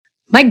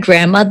My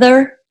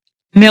grandmother,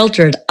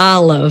 Mildred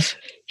Olive,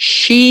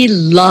 she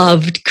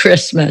loved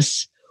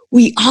Christmas.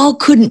 We all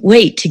couldn't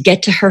wait to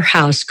get to her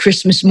house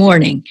Christmas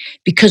morning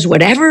because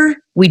whatever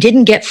we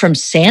didn't get from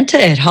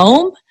Santa at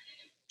home,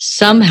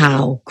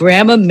 somehow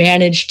Grandma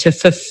managed to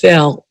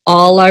fulfill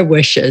all our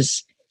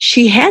wishes.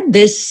 She had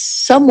this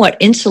somewhat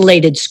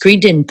insulated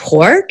screened-in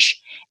porch,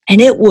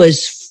 and it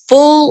was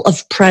full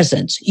of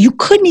presents. You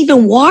couldn't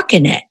even walk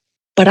in it.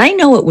 But I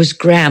know it was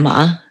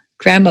Grandma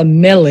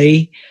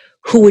Millie,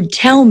 who would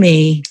tell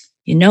me,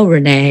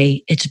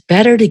 Renee, it's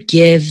better to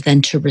give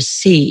than to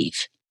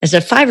receive. As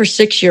a 5 or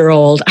 6 year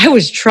old, I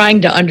was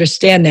trying to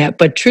understand that,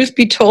 but truth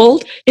be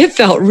told, it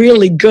felt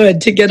really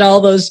good to get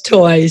all those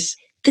toys.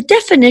 The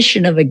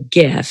definition of a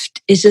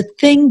gift is a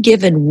thing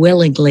given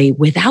willingly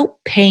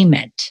without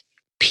payment.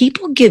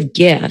 People give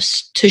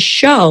gifts to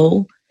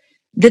show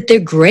that they're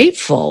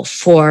grateful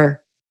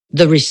for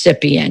the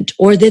recipient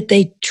or that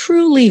they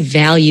truly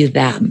value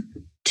them.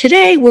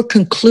 Today, we're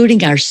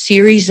concluding our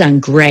series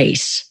on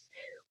grace,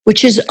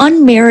 which is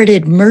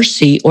unmerited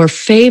mercy or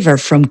favor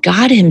from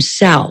God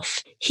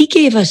Himself. He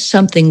gave us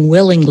something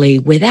willingly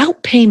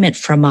without payment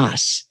from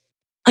us,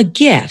 a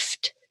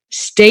gift.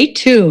 Stay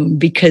tuned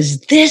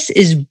because this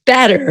is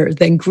better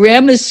than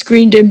Grandma's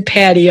screened-in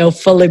patio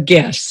full of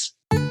gifts.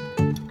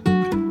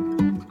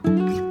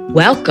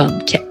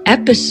 Welcome to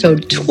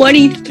episode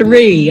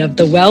 23 of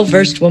the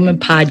Well-Versed Woman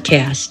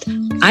podcast.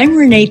 I'm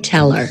Renee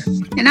Teller.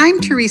 And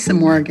I'm Teresa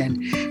Morgan.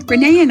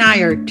 Renee and I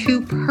are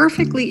two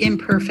perfectly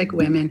imperfect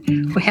women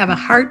who have a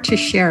heart to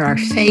share our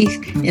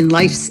faith and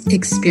life's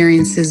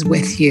experiences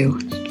with you.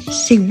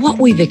 See, what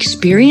we've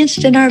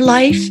experienced in our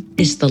life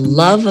is the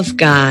love of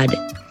God.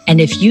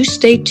 And if you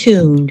stay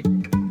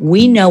tuned,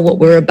 we know what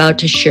we're about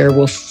to share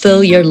will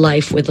fill your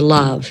life with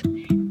love.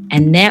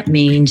 And that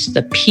means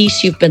the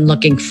peace you've been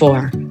looking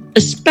for,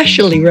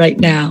 especially right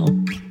now.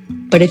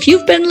 But if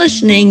you've been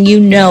listening, you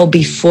know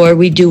before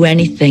we do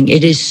anything,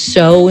 it is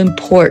so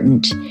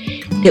important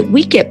that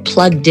we get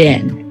plugged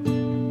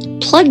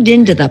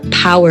into the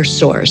power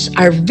source,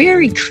 our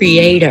very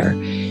creator,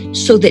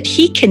 so that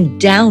He can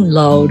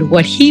download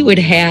what He would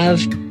have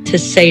to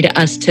say to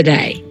us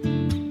today.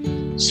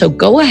 So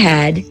go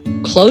ahead,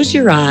 close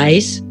your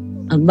eyes,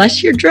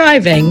 unless you're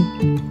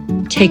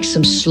driving, take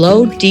some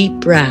slow, deep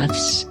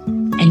breaths,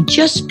 and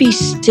just be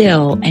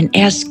still and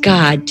ask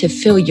God to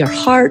fill your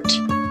heart,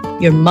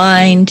 your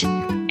mind,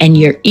 and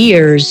your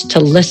ears to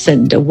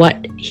listen to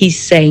what He's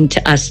saying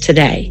to us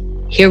today.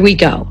 Here we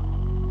go.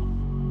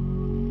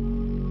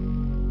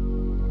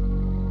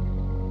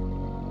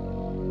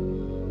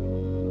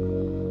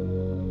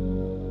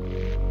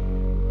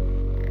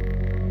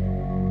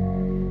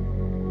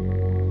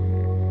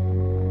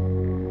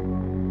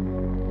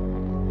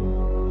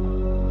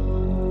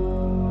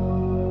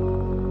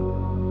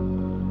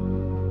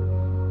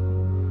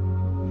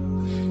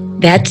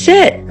 That's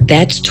it.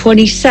 That's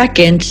 20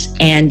 seconds.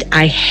 And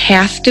I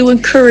have to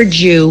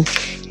encourage you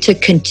to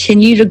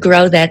continue to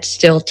grow that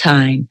still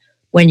time.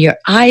 When your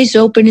eyes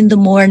open in the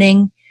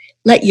morning,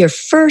 let your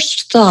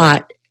first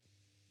thought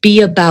be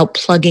about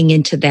plugging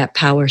into that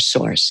power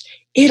source.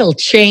 It'll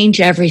change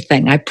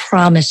everything, I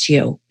promise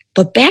you.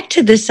 But back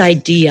to this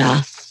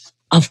idea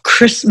of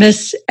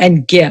Christmas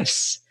and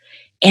gifts.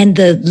 And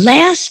the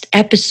last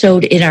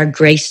episode in our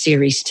Grace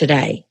series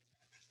today,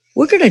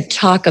 we're going to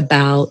talk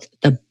about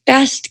the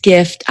best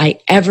gift I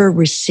ever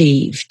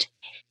received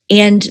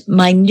and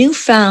my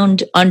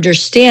newfound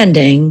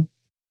understanding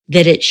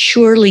that it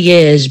surely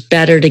is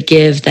better to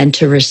give than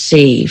to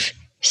receive.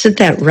 Isn't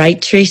that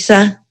right,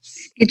 Teresa?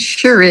 It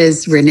sure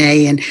is,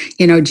 Renee. And,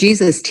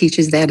 Jesus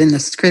teaches that in the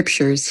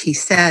scriptures. He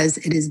says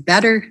it is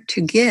better to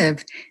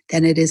give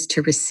than it is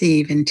to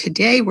receive. And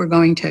today we're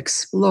going to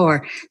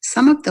explore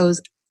some of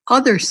those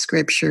other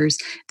scriptures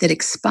that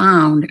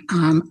expound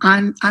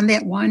on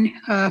that one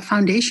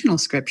foundational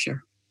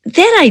scripture.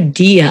 That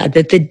idea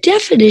that the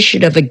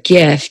definition of a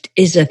gift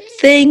is a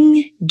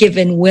thing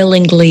given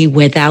willingly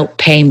without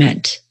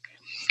payment.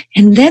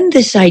 And then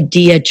this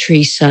idea,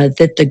 Teresa,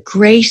 that the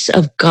grace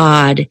of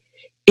God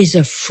is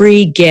a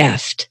free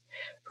gift,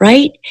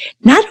 right?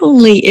 Not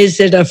only is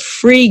it a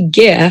free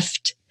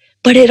gift,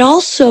 but it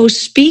also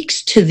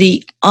speaks to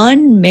the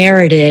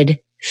unmerited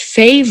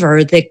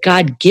favor that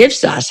God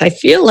gives us. I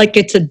feel like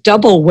it's a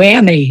double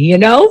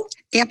whammy,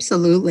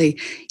 Absolutely.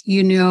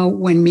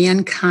 When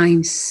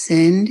mankind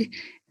sinned,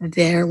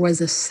 there was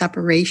a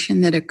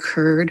separation that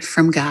occurred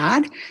from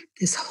God,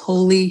 this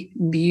holy,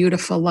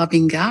 beautiful,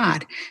 loving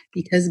God,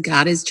 because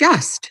God is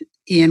just.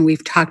 And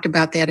we've talked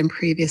about that in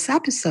previous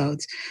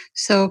episodes.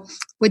 So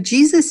what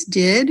Jesus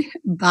did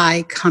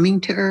by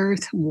coming to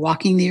earth,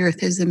 walking the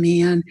earth as a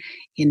man,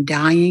 and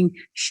dying,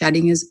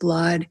 shedding His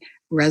blood,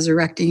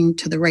 resurrecting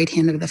to the right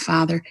hand of the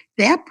Father,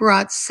 that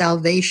brought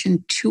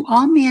salvation to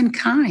all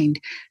mankind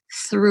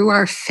through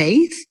our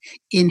faith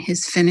in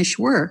His finished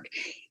work.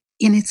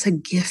 And it's a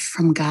gift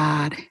from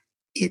God.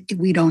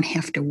 We don't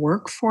have to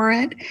work for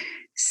it.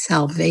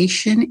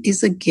 Salvation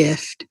is a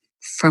gift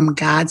from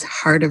God's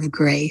heart of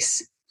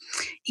grace.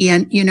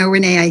 And,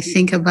 Renee, I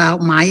think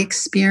about my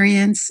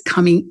experience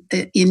coming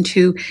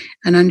into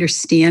an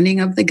understanding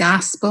of the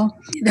gospel.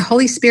 The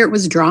Holy Spirit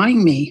was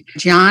drawing me.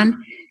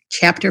 John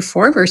chapter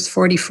 4, verse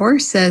 44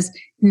 says,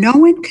 "No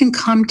one can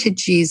come to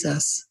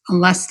Jesus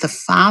unless the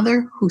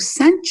Father who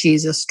sent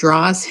Jesus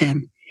draws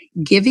him,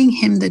 giving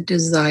him the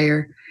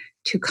desire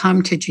to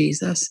come to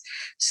Jesus."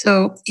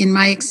 So in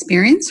my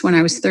experience, when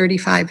I was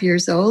 35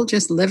 years old,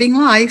 just living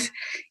life,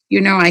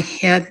 I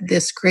had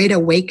this great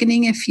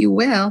awakening, if you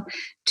will,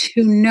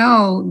 to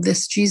know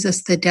this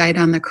Jesus that died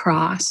on the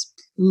cross.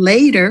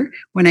 Later,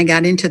 when I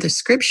got into the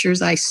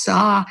scriptures, I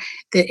saw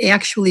that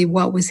actually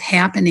what was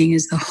happening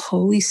is the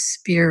Holy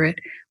Spirit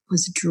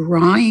was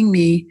drawing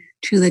me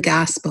to the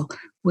gospel,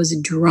 was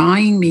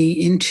drawing me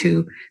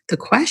into the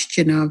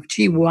question of,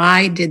 gee,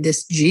 why did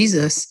this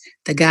Jesus,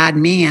 the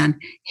God-man,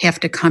 have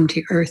to come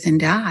to earth and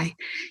die?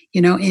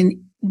 And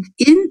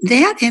in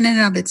that, in and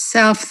of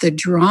itself, the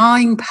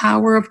drawing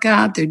power of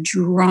God, the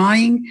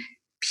drawing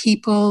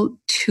people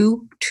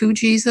to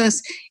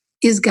Jesus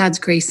is God's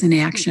grace in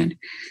action.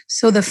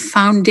 So the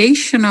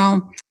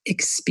foundational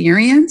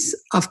experience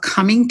of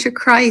coming to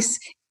Christ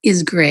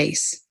is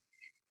grace.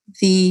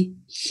 The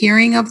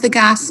hearing of the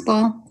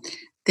gospel,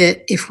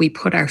 that if we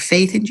put our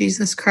faith in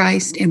Jesus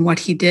Christ and what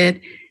he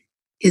did,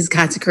 is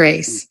God's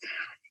grace.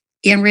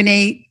 And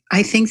Renee,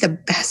 I think the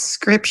best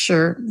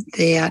scripture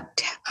that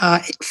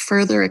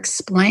further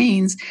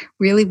explains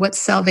really what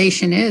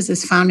salvation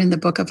is found in the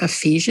book of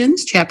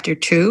Ephesians, chapter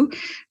 2,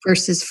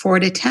 verses 4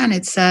 to 10.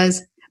 It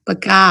says,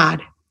 "But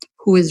God,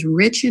 who is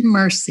rich in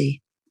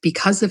mercy,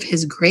 because of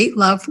his great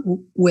love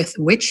with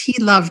which he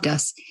loved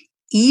us,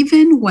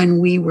 even when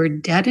we were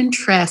dead in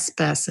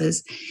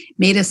trespasses,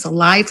 made us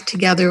alive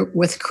together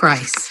with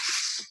Christ.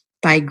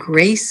 By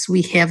grace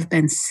we have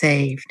been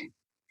saved.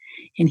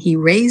 And he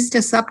raised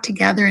us up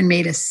together and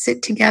made us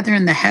sit together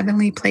in the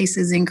heavenly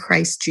places in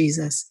Christ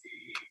Jesus,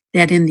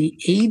 that in the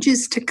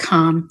ages to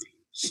come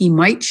he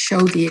might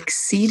show the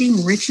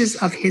exceeding riches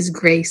of his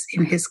grace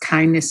in his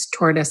kindness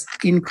toward us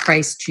in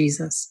Christ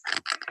Jesus.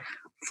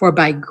 For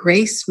by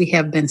grace we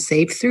have been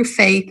saved through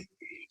faith,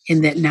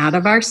 and that not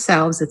of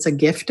ourselves, it's a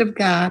gift of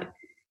God,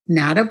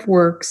 not of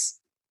works,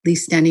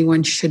 lest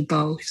anyone should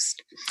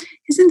boast."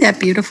 Isn't that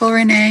beautiful,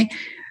 Renee?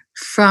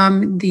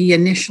 From the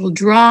initial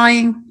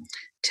drawing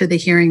to the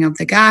hearing of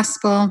the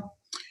gospel,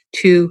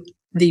 to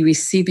the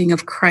receiving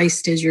of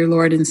Christ as your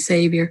Lord and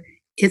Savior,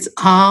 it's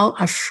all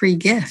a free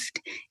gift.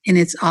 And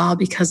it's all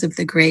because of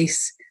the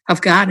grace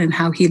of God and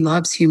how he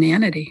loves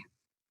humanity.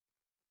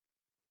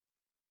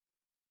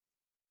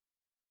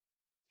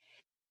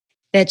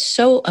 That's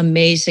so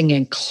amazing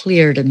and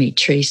clear to me,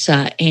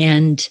 Teresa.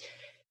 And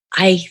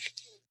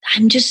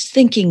I'm just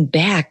thinking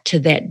back to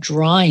that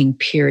drawing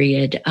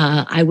period.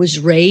 I was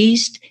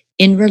raised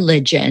in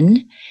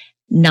religion,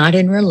 not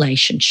in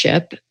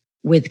relationship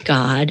with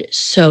God.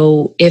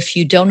 So if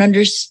you don't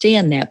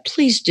understand that,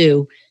 please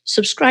do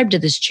subscribe to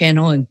this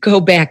channel and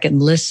go back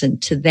and listen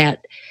to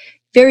that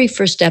very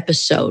first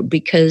episode,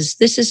 because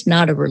this is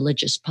not a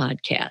religious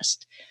podcast.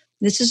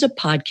 This is a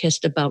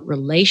podcast about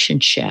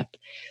relationship,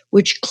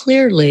 which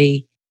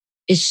clearly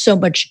is so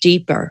much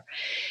deeper.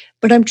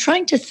 But I'm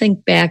trying to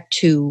think back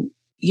to,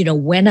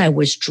 when I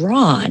was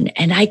drawn,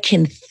 and I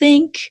can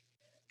think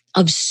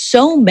of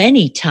so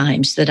many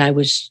times that I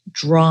was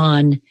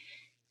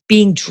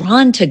being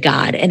drawn to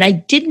God. And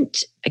I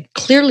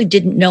clearly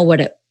didn't know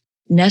what it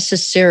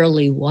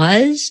necessarily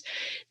was,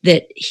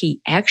 that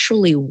he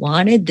actually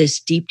wanted this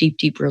deep, deep,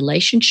 deep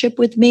relationship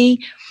with me.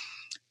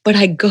 But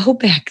I go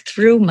back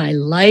through my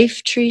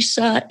life,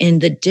 Teresa, in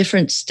the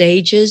different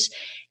stages,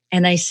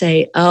 and I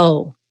say,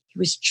 oh, he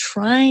was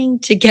trying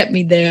to get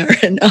me there.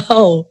 And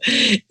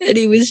that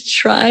he was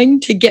trying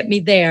to get me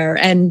there.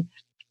 And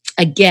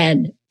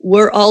again,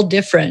 we're all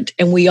different,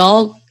 and we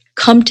all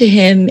come to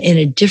him in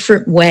a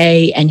different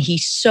way. And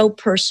he's so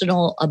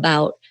personal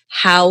about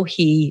how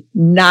he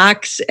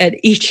knocks at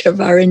each of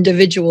our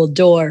individual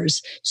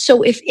doors.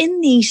 So if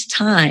in these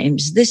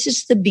times, this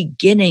is the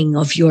beginning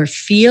of your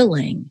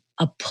feeling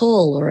a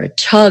pull or a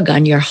tug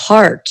on your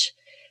heart,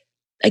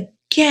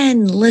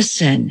 again,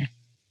 listen,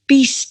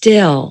 be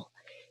still,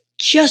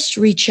 just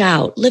reach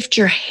out, lift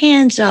your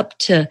hands up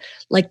to,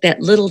 like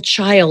that little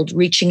child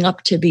reaching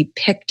up to be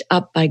picked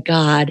up by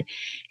God,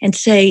 and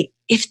say,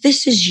 if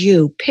this is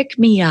you, pick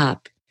me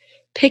up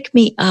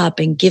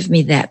and give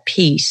me that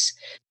peace.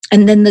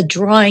 And then the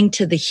drawing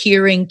to the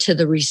hearing to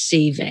the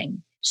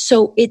receiving.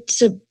 So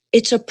it's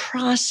a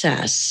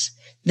process,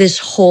 this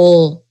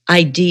whole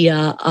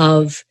idea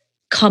of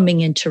coming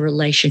into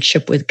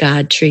relationship with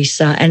God,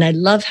 Teresa. And I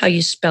love how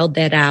you spelled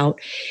that out.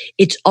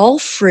 It's all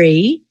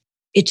free.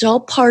 It's all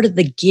part of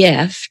the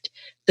gift,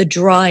 the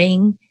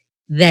drawing,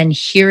 then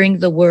hearing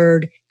the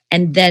word,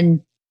 and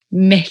then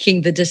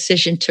making the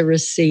decision to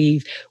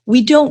receive.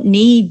 We don't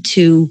need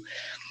to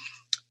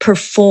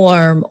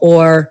perform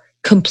or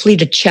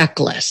complete a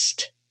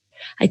checklist.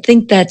 I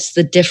think that's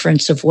the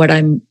difference of what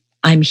I'm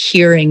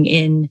hearing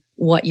in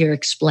what you're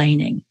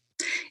explaining.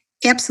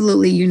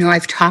 Absolutely.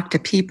 I've talked to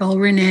people,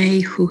 Renee,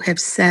 who have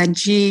said,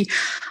 gee,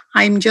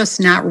 I'm just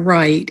not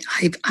right.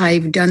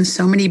 I've done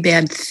so many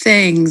bad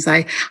things.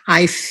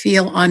 I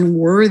feel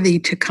unworthy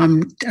to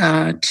come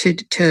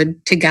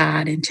to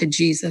God and to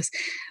Jesus.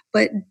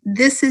 But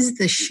this is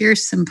the sheer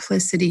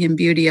simplicity and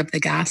beauty of the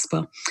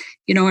gospel.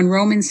 In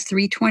Romans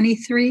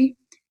 3:23,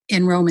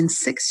 in Romans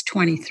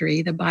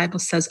 6:23, the Bible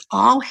says,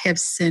 all have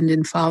sinned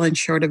and fallen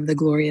short of the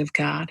glory of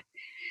God,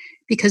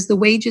 because the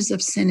wages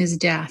of sin is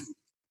death,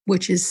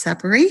 which is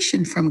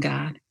separation from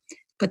God.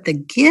 But the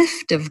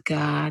gift of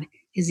God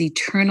is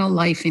eternal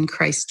life in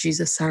Christ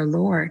Jesus our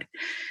Lord.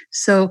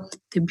 So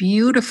the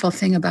beautiful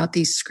thing about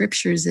these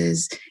scriptures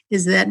is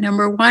that,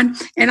 number one,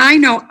 and I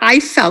know I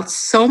felt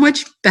so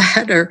much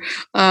better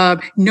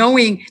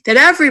knowing that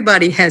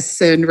everybody has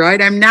sinned,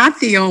 right? I'm not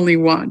the only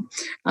one,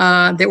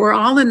 that we're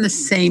all in the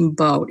same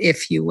boat,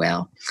 if you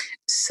will.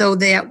 So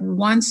that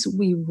once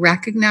we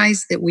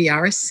recognize that we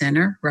are a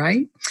sinner,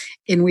 right?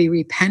 And we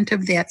repent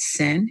of that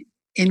sin,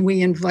 and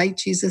we invite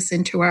Jesus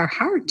into our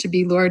heart to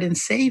be Lord and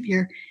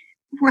Savior,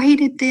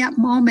 right at that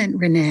moment,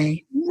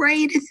 Renee,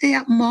 right at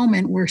that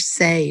moment, we're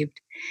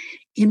saved.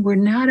 And we're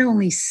not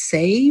only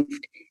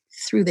saved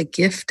through the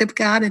gift of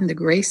God and the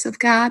grace of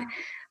God,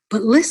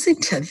 but listen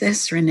to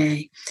this,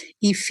 Renee.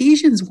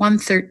 Ephesians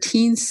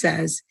 1:13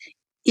 says,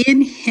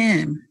 in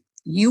him,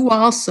 you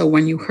also,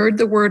 when you heard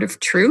the word of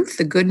truth,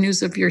 the good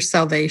news of your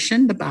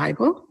salvation, the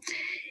Bible,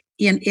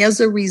 and as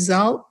a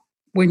result,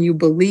 when you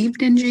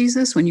believed in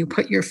Jesus, when you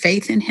put your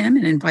faith in him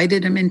and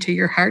invited him into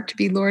your heart to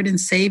be Lord and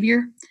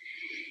Savior,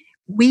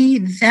 we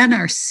then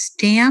are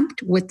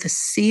stamped with the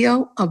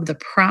seal of the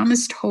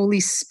promised Holy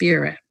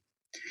Spirit,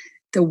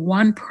 the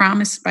one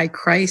promised by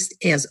Christ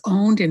as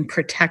owned and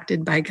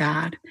protected by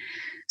God.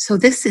 So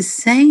this is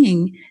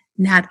saying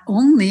not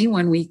only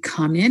when we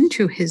come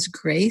into his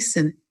grace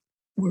and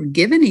we're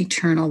given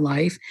eternal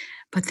life,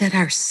 but that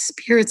our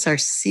spirits are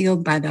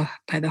sealed by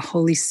the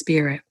Holy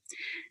Spirit.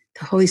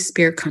 The Holy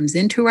Spirit comes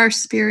into our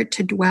spirit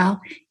to dwell,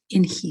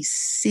 and he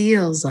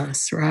seals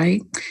us,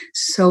 right?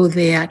 So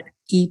that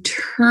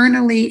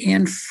eternally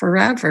and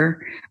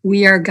forever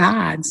we are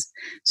God's.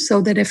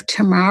 So that if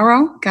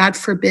tomorrow, God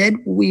forbid,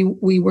 we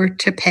were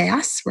to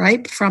pass,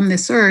 right, from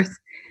this earth,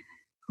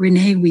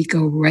 Renee, we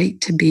go right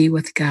to be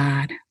with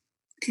God.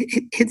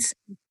 It's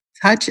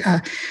such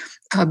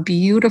a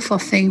beautiful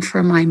thing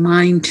for my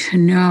mind to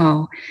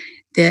know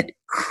that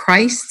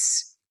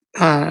Christ's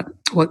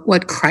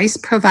what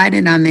Christ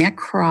provided on that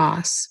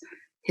cross,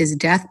 his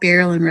death,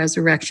 burial, and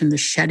resurrection, the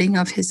shedding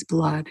of his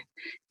blood,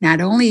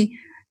 not only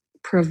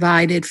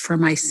provided for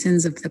my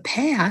sins of the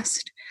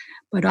past,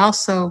 but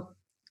also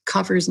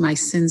covers my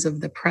sins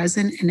of the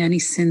present and any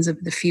sins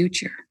of the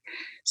future.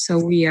 So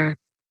we are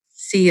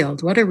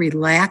sealed. What a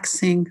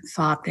relaxing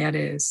thought that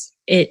is.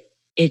 It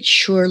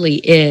surely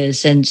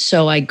is. And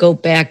so I go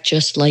back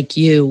just like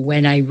you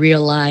when I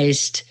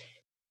realized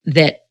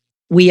that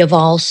we have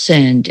all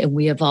sinned and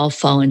we have all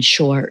fallen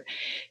short.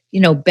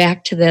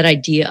 Back to that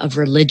idea of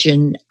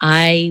religion,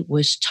 I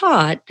was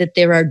taught that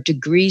there are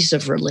degrees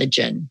of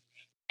religion,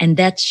 and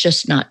that's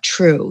just not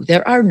true.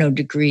 There are no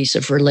degrees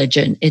of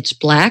religion. It's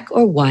black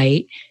or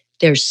white.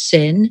 There's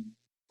sin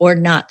or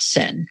not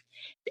sin.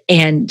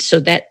 And so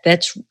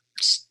that's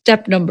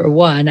step number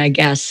one, I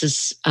guess,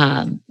 is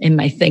in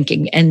my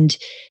thinking. And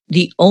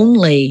the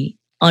only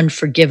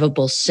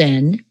unforgivable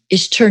sin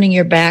is turning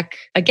your back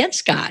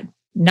against God,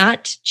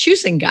 not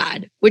choosing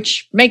God,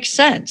 which makes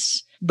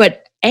sense.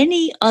 But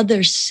any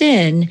other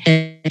sin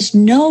has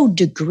no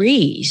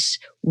degrees.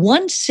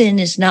 One sin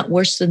is not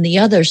worse than the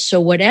other.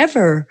 So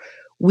whatever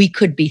we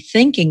could be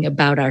thinking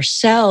about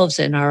ourselves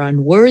and our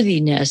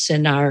unworthiness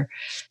and our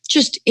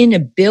just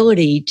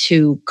inability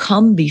to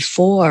come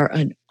before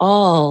an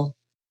all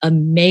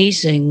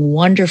amazing,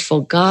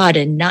 wonderful God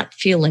and not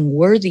feeling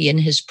worthy in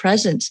his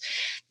presence,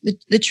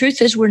 the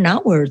truth is we're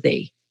not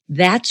worthy.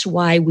 That's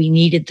why we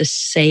needed the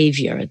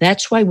Savior.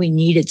 That's why we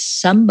needed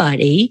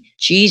somebody,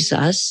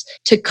 Jesus,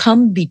 to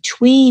come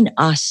between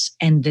us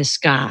and this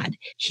God.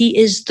 He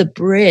is the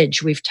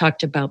bridge we've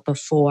talked about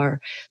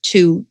before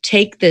to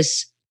take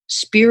this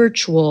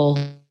spiritual,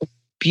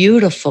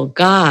 beautiful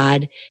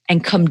God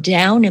and come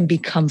down and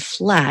become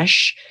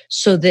flesh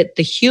so that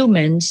the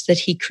humans that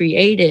he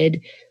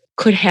created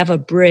could have a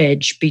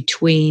bridge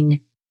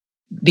between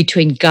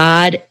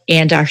God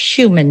and our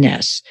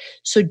humanness.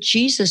 So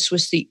Jesus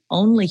was the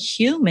only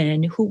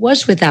human who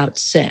was without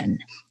sin.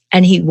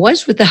 And he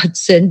was without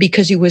sin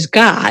because he was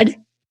God,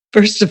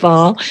 first of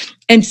all.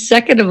 And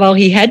second of all,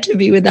 he had to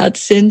be without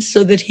sin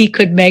so that he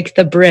could make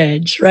the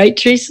bridge. Right,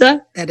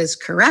 Teresa? That is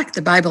correct.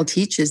 The Bible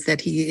teaches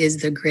that he is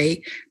the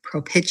great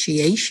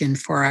propitiation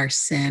for our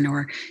sin,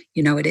 or,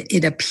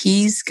 it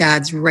appeased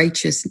God's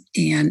righteous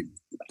and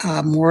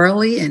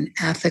morally and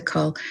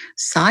ethical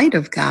side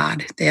of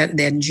God,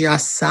 that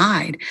just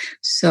side.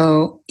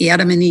 So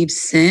Adam and Eve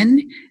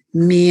sinned,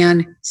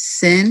 man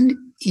sinned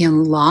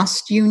and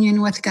lost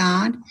union with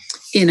God,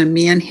 and a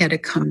man had to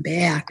come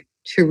back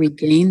to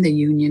regain the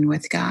union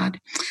with God.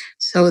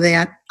 so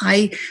that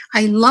I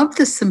love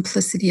the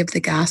simplicity of the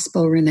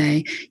gospel,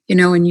 Renee.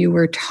 And you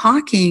were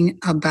talking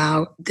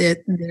about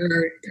that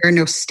there are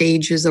no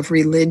stages of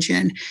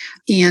religion.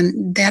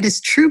 And that is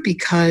true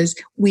because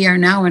we are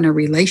now in a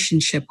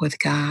relationship with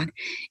God.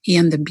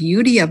 And the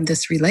beauty of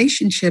this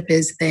relationship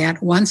is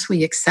that once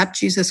we accept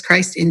Jesus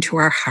Christ into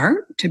our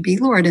heart to be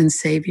Lord and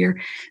Savior,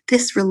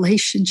 this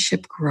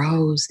relationship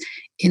grows.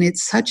 And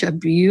it's such a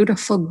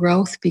beautiful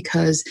growth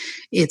because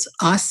it's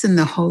us and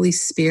the Holy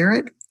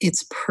Spirit.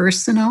 It's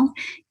personal.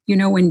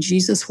 When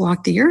Jesus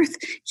walked the earth,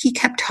 he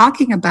kept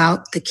talking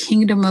about the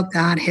kingdom of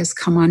God has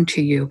come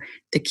unto you,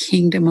 the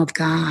kingdom of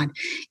God.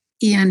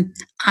 And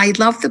I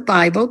love the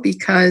Bible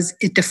because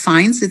it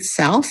defines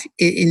itself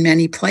in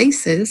many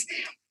places.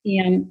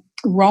 And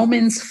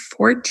Romans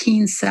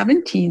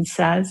 14:17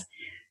 says,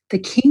 the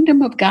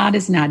kingdom of God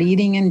is not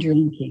eating and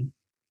drinking,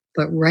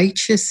 but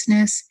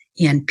righteousness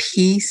and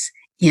peace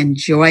and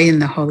joy in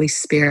the Holy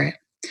Spirit.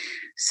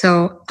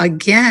 So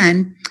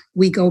again,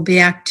 we go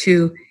back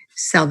to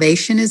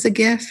salvation is a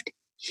gift,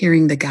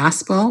 hearing the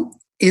gospel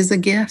is a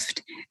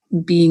gift,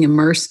 being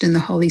immersed in the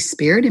Holy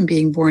Spirit and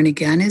being born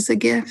again is a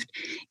gift.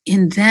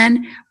 And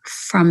then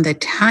from the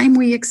time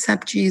we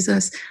accept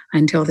Jesus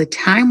until the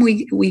time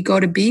we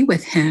go to be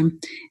with him,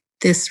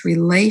 this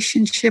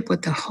relationship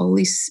with the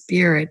Holy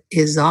Spirit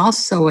is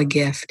also a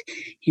gift,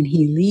 and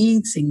he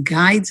leads and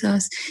guides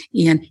us,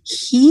 and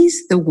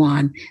he's the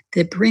one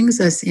that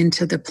brings us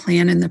into the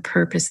plan and the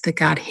purpose that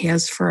God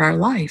has for our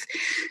life.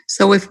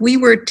 So if we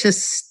were to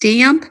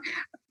stamp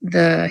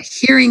the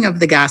hearing of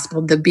the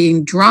gospel, the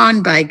being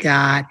drawn by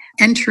God,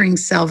 entering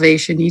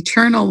salvation,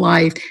 eternal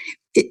life,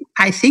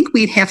 I think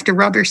we'd have to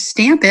rubber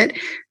stamp it,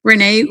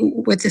 Renee,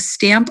 with the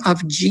stamp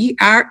of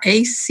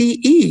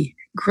GRACE,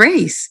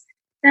 grace.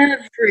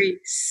 Every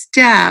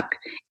step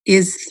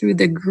is through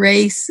the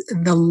grace,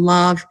 the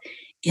love,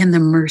 and the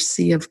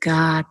mercy of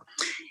God.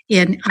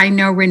 And I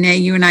know, Renee,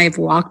 you and I have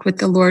walked with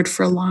the Lord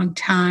for a long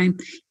time.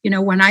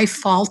 When I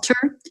falter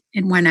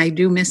and when I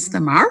do miss the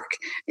mark,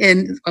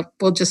 and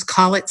we'll just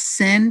call it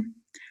sin,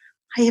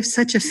 I have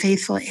such a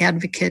faithful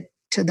advocate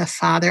to the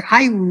Father.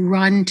 I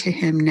run to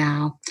him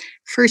now.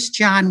 1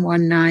 John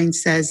 1:9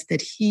 says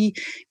that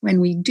when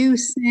we do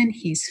sin,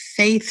 he's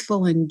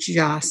faithful and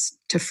just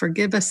to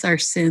forgive us our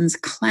sins,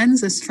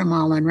 cleanse us from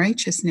all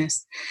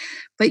unrighteousness.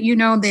 But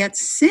that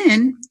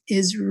sin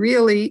is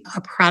really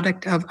a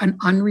product of an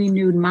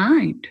unrenewed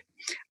mind.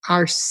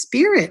 Our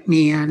spirit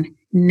man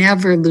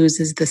never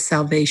loses the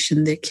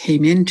salvation that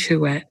came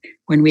into it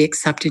when we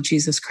accepted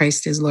Jesus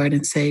Christ as Lord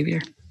and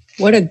Savior.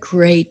 What a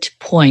great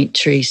point,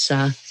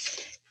 Teresa.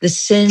 The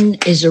sin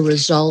is a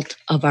result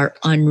of our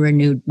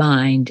unrenewed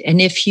mind.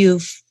 And if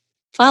you've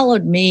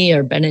followed me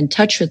or been in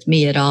touch with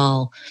me at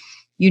all,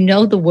 you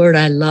know the word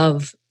I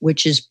love,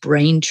 which is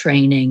brain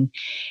training.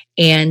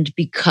 And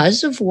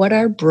because of what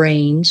our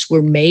brains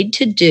were made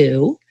to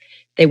do,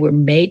 they were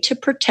made to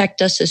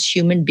protect us as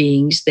human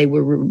beings. They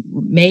were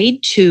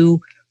made to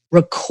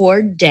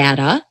record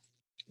data.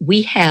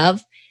 We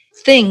have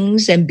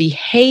things and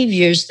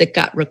behaviors that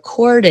got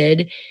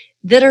recorded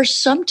that are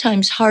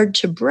sometimes hard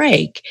to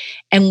break.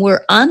 And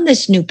we're on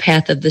this new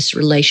path of this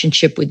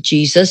relationship with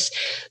Jesus,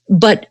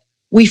 but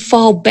we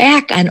fall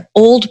back on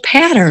old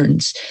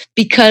patterns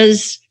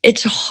because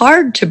it's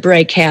hard to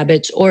break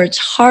habits, or it's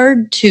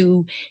hard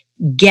to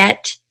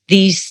get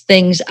these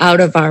things out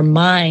of our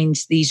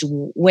minds, these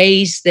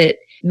ways that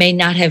may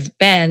not have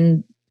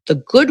been the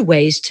good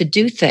ways to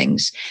do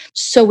things.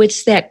 So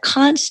it's that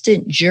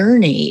constant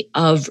journey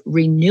of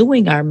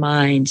renewing our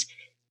minds,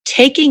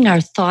 taking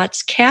our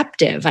thoughts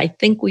captive. I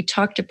think we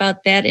talked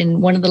about that in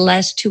one of the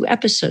last 2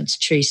 episodes,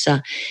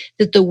 Teresa,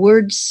 that the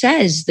word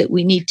says that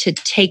we need to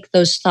take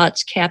those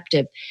thoughts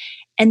captive.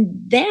 And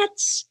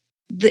that's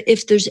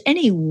if there's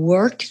any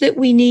work that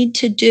we need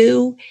to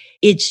do,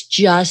 it's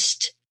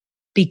just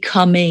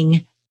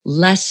becoming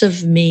less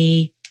of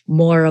me,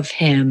 more of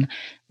him,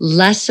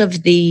 less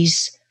of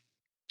these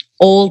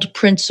old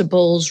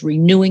principles,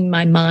 renewing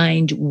my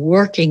mind,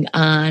 working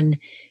on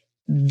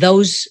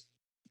those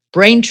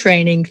brain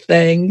training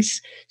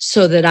things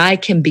so that I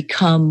can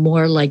become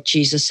more like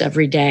Jesus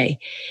every day.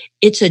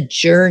 It's a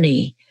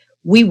journey.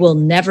 We will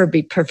never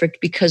be perfect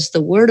because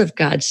the Word of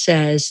God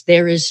says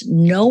there is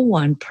no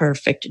one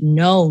perfect.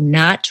 No,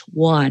 not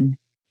one.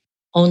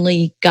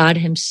 Only God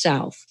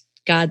himself.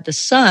 God the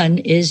Son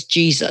is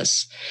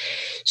Jesus.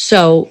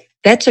 So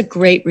that's a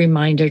great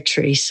reminder,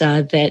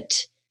 Teresa,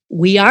 that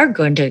we are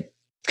going to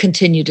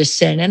continue to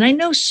sin. And I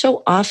know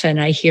so often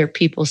I hear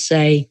people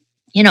say,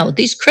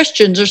 these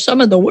Christians are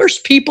some of the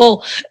worst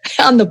people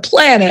on the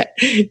planet,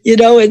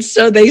 and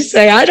so they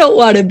say, I don't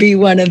want to be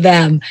one of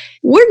them.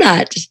 We're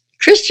not.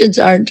 Christians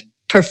aren't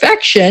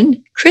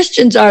perfection.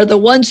 Christians are the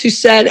ones who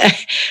said,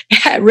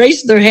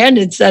 raised their hand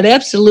and said,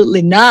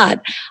 absolutely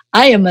not.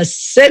 I am a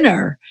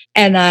sinner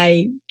and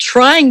I'm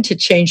trying to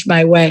change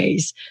my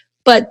ways.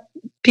 But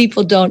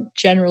people don't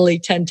generally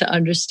tend to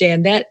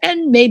understand that.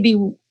 And maybe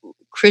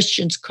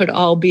Christians could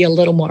all be a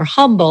little more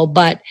humble,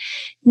 but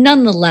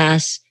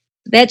nonetheless,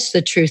 that's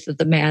the truth of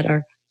the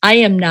matter. I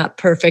am not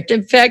perfect.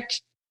 In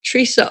fact,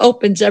 Teresa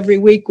opens every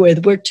week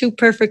with, we're two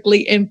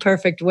perfectly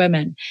imperfect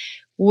women.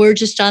 We're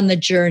just on the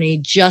journey,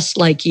 just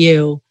like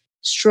you,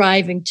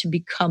 striving to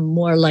become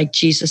more like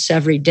Jesus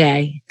every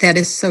day. That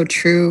is so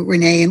true,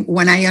 Renee. And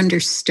when I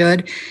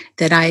understood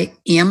that I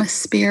am a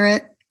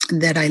spirit,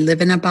 that I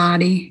live in a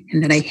body,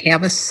 and that I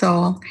have a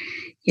soul,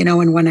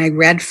 and when I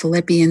read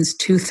Philippians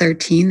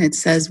 2:13, it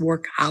says,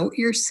 work out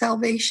your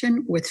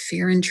salvation with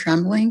fear and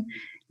trembling,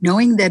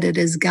 knowing that it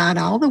is God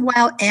all the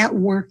while at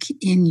work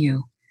in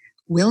you,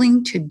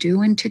 willing to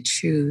do and to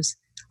choose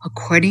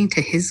according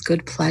to his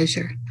good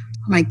pleasure.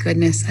 Oh my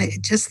goodness,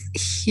 just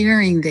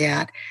hearing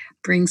that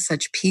brings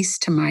such peace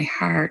to my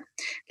heart.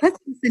 Let's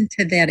listen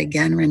to that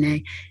again,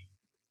 Renee.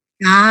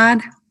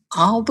 God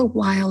all the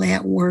while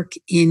at work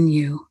in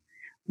you,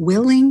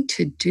 willing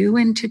to do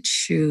and to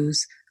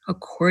choose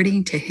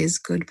according to his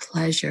good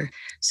pleasure.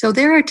 So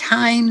there are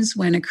times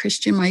when a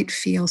Christian might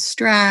feel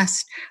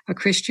stressed, a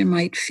Christian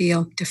might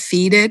feel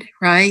defeated,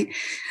 right?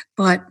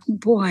 But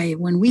boy,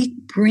 when we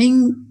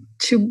bring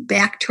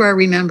back to our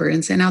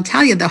remembrance, and I'll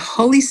tell you, the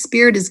Holy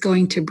Spirit is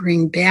going to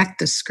bring back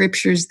the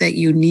scriptures that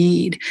you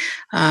need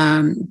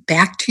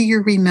back to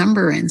your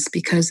remembrance,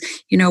 because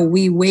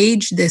we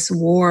wage this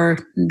war,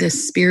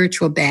 this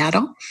spiritual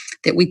battle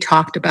that we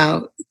talked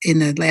about in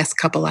the last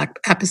couple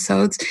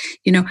episodes.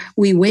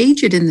 We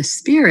wage it in the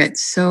spirit.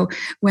 So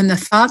when the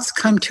thoughts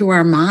come to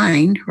our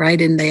mind,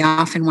 right, and they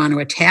often want to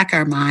attack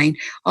our mind,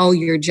 oh,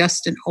 you're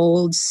just an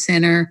old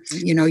sinner,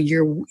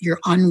 you're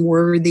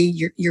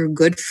unworthy, you're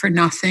good for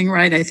nothing,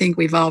 right? I think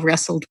we've all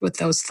wrestled with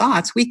those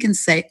thoughts. We can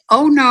say,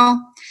 oh, no.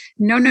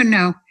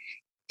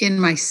 In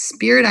my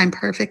spirit, I'm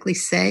perfectly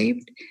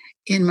saved.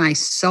 In my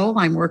soul,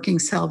 I'm working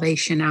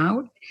salvation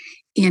out.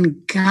 And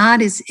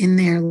God is in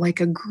there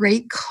like a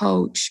great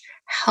coach,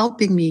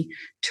 helping me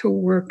to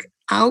work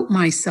out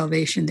my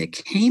salvation that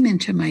came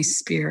into my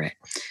spirit,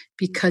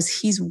 because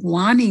he's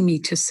wanting me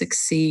to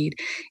succeed.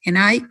 And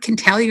I can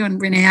tell you,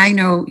 and Renee, I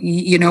know,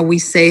 we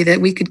say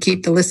that we could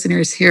keep the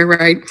listeners here,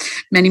 right,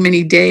 many,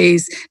 many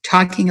days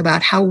talking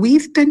about how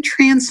we've been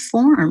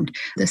transformed.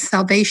 The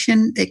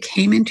salvation that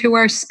came into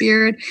our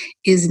spirit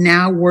is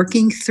now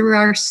working through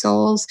our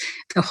souls.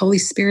 The Holy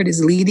Spirit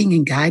is leading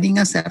and guiding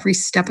us every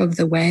step of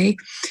the way.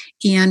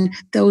 And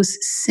those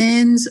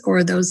sins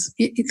or those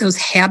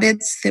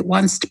habits that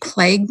once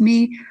plagued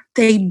me,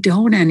 they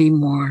don't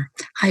anymore.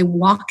 I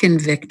walk in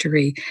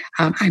victory.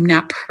 I'm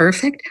not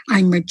perfect.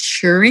 I'm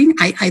maturing.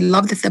 I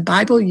love that the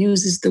Bible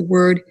uses the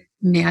word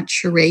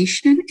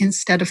maturation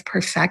instead of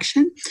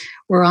perfection.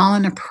 We're all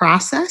in a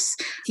process,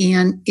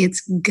 and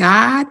it's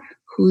God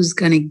who's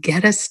going to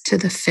get us to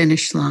the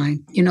finish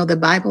line. The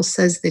Bible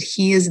says that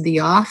he is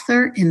the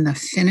author and the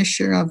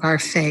finisher of our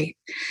faith.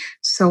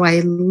 So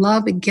I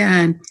love,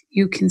 again,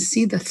 you can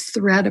see the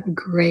thread of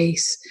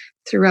grace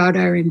throughout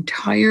our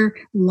entire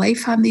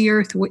life on the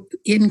earth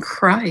in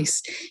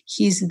Christ.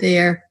 He's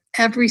there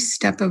every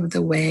step of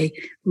the way,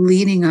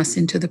 leading us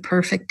into the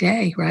perfect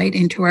day, right?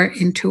 Into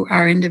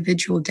our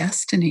individual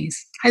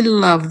destinies. I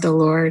love the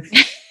Lord.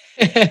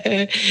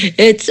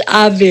 It's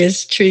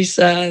obvious,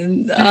 Teresa.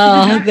 And,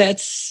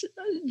 that's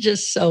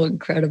just so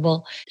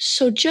incredible.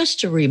 So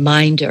just a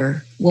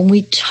reminder, when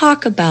we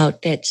talk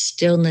about that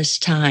stillness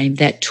time,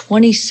 that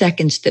 20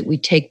 seconds that we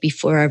take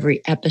before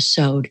every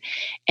episode,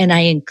 and I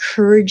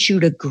encourage you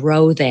to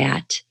grow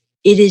that,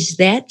 it is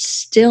that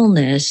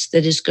stillness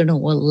that is going to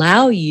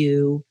allow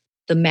you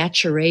the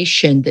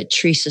maturation that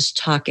Teresa's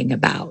talking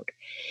about.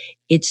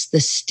 It's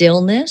the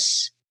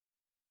stillness,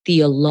 the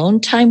alone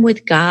time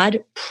with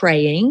God,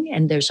 praying,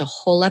 and there's a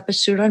whole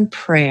episode on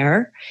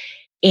prayer,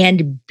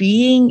 and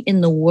being in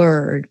the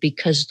Word,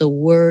 because the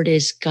Word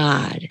is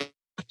God.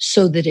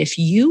 So that if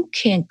you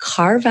can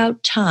carve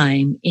out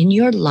time in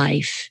your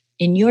life,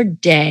 in your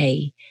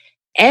day,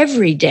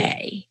 every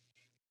day,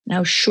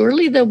 now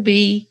surely there'll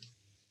be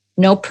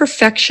no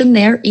perfection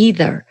there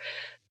either,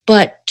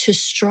 but to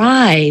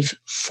strive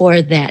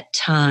for that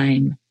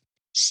time,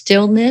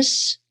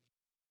 stillness,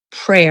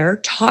 prayer,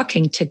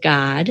 talking to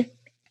God,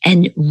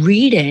 and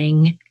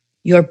reading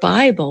your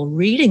Bible,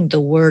 reading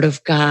the Word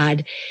of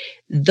God.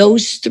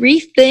 Those three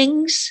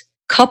things,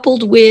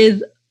 coupled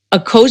with a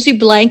cozy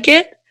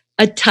blanket,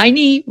 a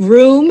tiny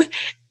room,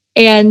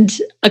 and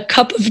a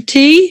cup of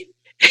tea,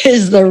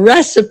 is the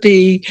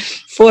recipe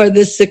for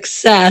the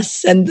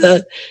success and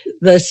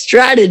the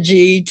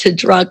strategy to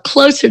draw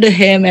closer to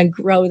him and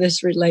grow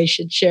this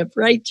relationship.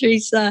 Right,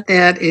 Teresa?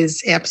 That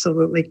is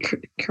absolutely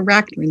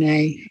correct,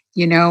 Renee.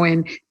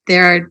 And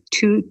there are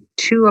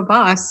two of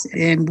us,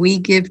 and we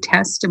give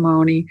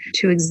testimony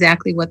to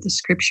exactly what the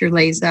scripture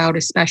lays out,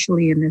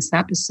 especially in this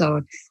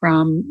episode.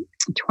 From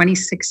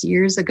 26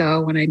 years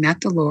ago when I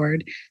met the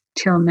Lord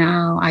till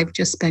now, I've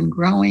just been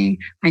growing.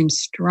 I'm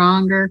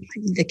stronger.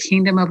 The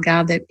kingdom of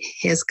God that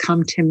has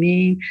come to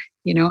me,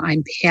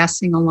 I'm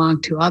passing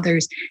along to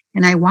others,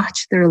 and I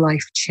watch their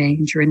life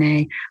change,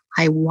 Renee.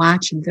 I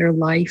watch their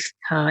life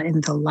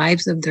and the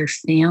lives of their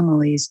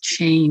families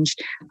change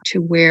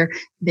to where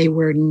they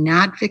were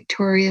not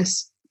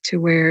victorious to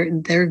where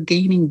they're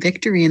gaining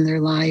victory in their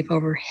life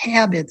over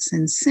habits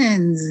and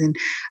sins. And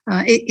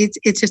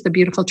it's just a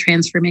beautiful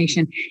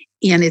transformation.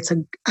 And it's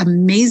an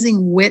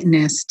amazing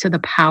witness to the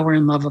power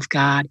and love of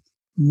God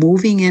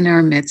moving in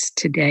our midst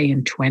today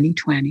in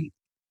 2020.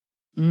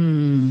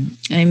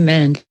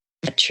 Amen,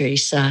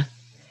 Teresa.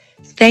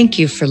 Thank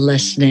you for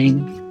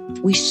listening.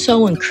 We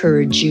so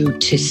encourage you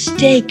to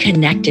stay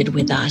connected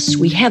with us.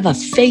 We have a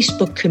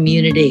Facebook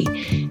community.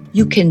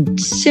 You can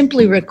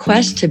simply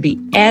request to be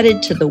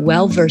added to the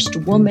Well-Versed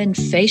Woman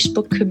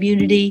Facebook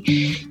community.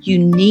 You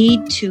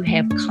need to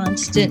have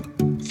constant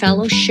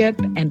fellowship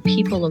and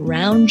people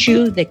around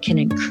you that can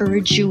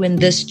encourage you in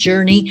this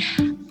journey.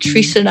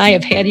 Teresa and I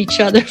have had each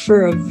other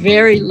for a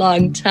very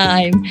long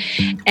time,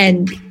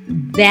 and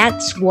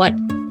that's what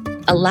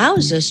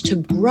allows us to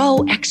grow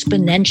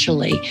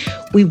exponentially.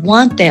 We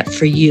want that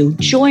for you.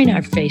 Join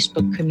our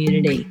Facebook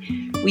community.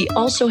 We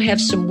also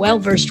have some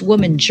Well-Versed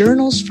Woman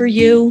journals for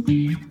you.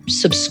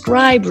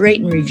 Subscribe,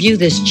 rate, and review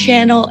this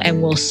channel,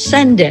 and we'll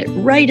send it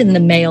right in the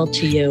mail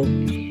to you.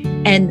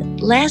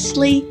 And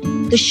lastly,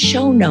 the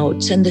show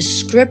notes and the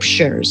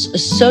scriptures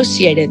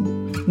associated.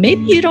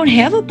 Maybe you don't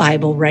have a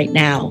Bible right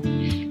now.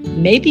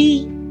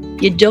 Maybe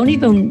you don't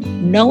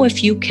even know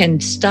if you can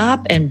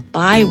stop and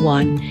buy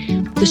one.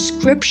 The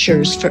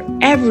scriptures for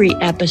every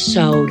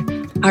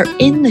episode are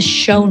in the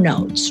show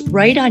notes,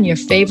 right on your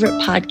favorite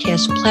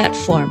podcast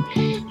platform.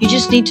 You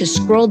just need to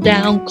scroll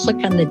down, click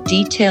on the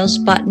details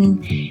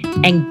button,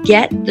 and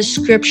get the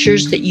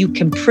scriptures that you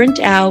can print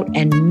out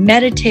and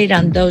meditate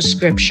on those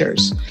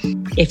scriptures.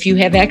 If you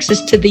have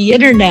access to the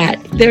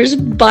internet, there's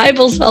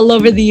Bibles all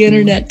over the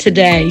internet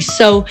today.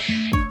 So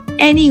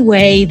any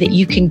way that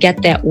you can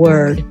get that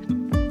word,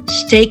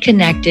 stay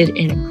connected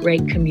in a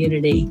great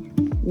community.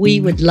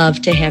 We would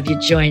love to have you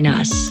join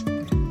us.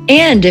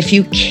 And if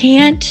you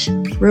can't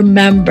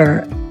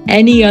remember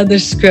any other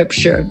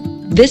scripture,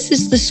 this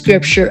is the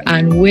scripture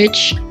on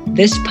which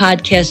this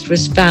podcast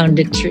was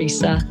founded,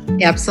 Teresa.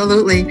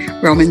 Absolutely.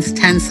 Romans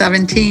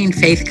 10:17,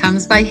 faith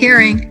comes by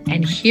hearing.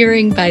 And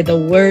hearing by the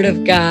word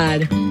of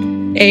God.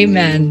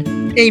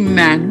 Amen.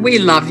 Amen. We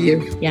love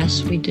you.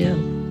 Yes, we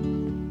do.